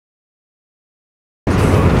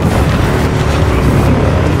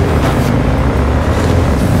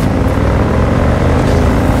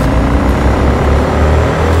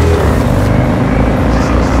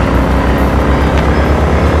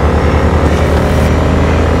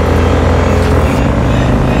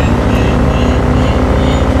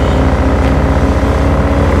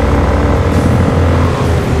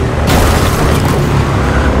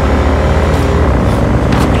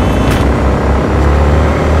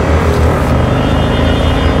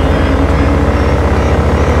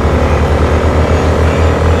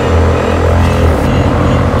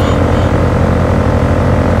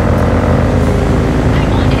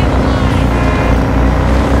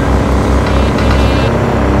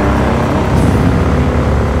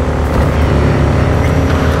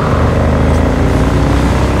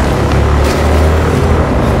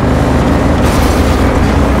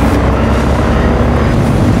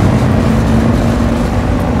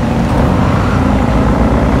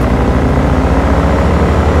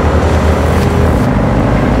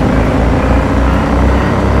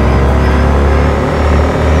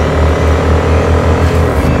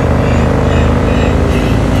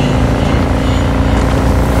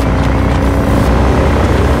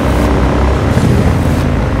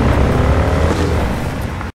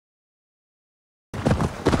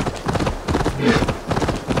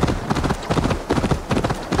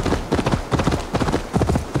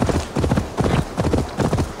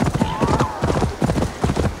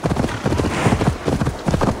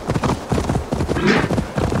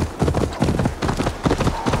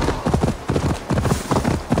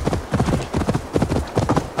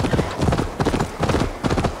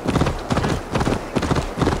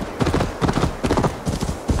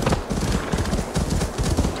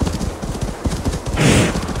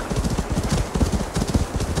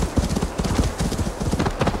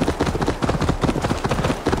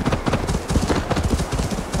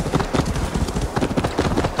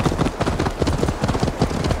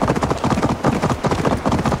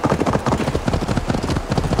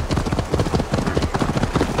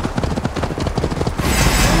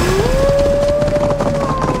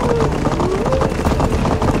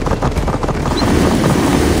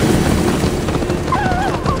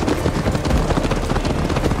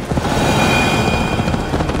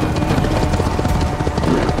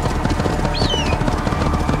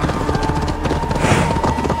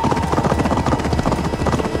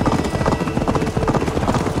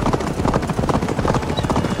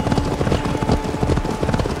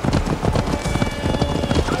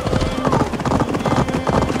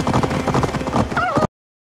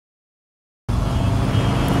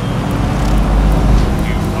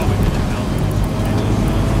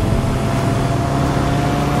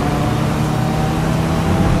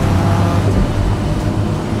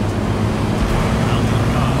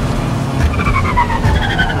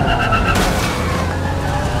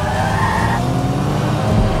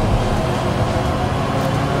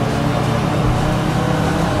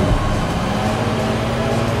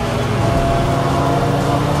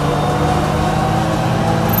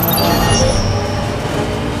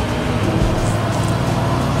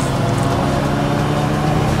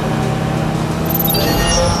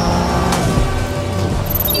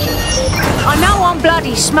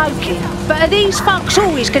smoking, but are these fucks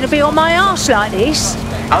always going to be on my arse like this?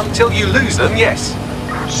 Until you lose them, yes.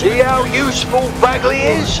 See how useful Bagley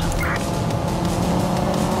is?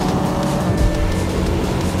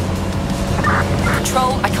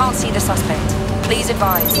 Control, I can't see the suspect. Please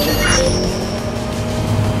advise.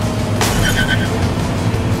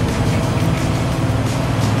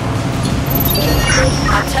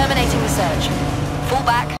 I'm terminating the search. Fall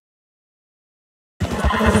back.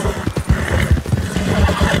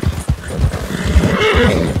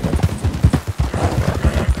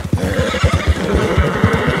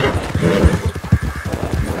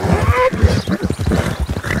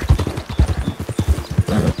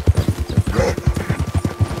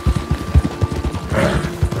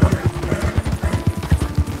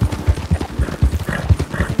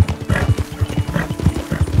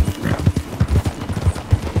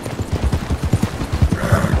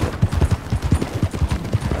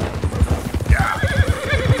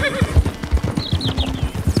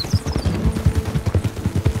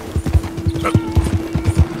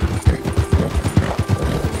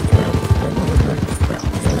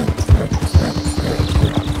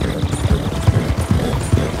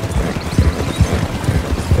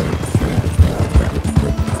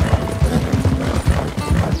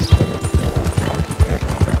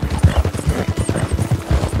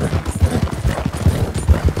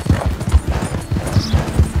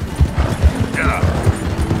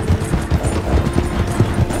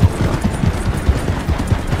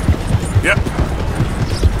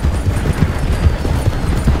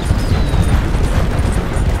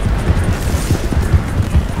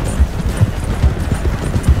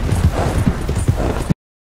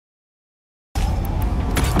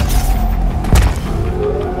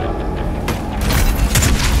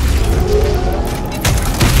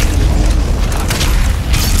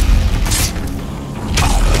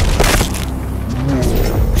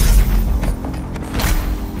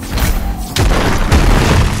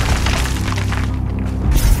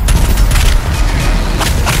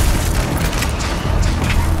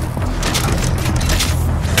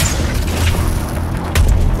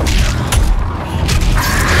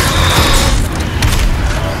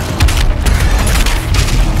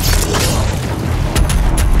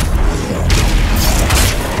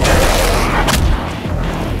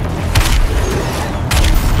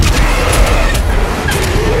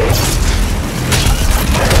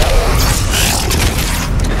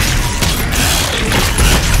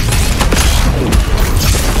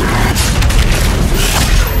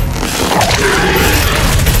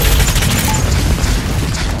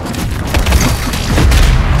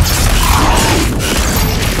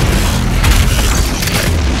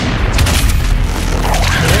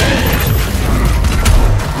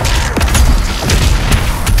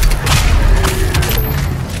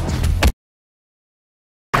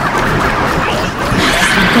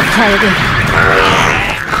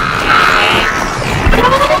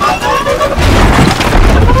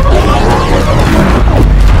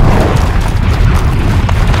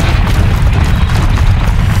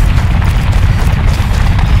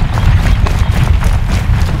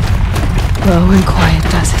 Low and quiet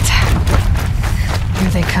does it. Here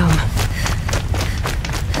they come.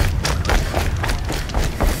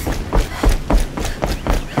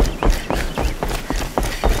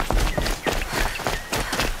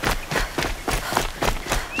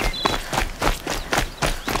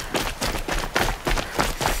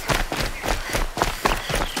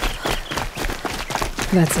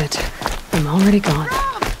 That's it. I'm already gone.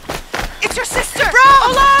 Rob! It's your sister! Rob!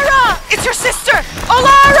 Olara! It's your sister!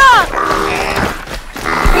 Olara!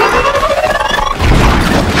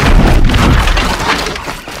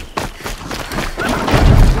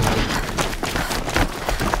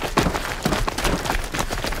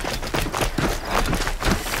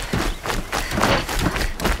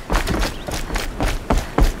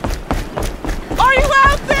 Are you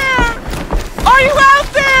out there? Are you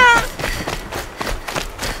out there?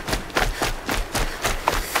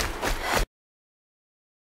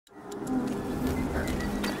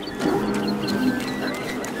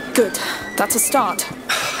 Good. That's a start.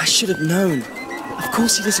 I should have known. Of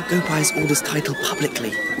course he doesn't go by his orders title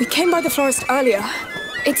publicly. We came by the florist earlier.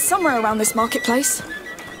 It's somewhere around this marketplace.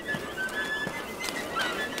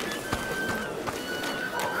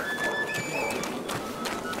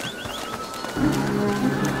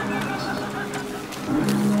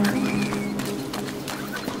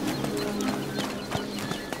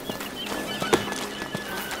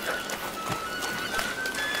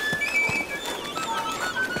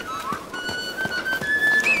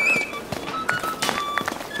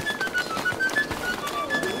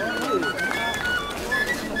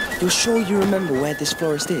 You're sure you remember where this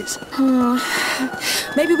florist is?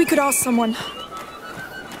 Maybe we could ask someone.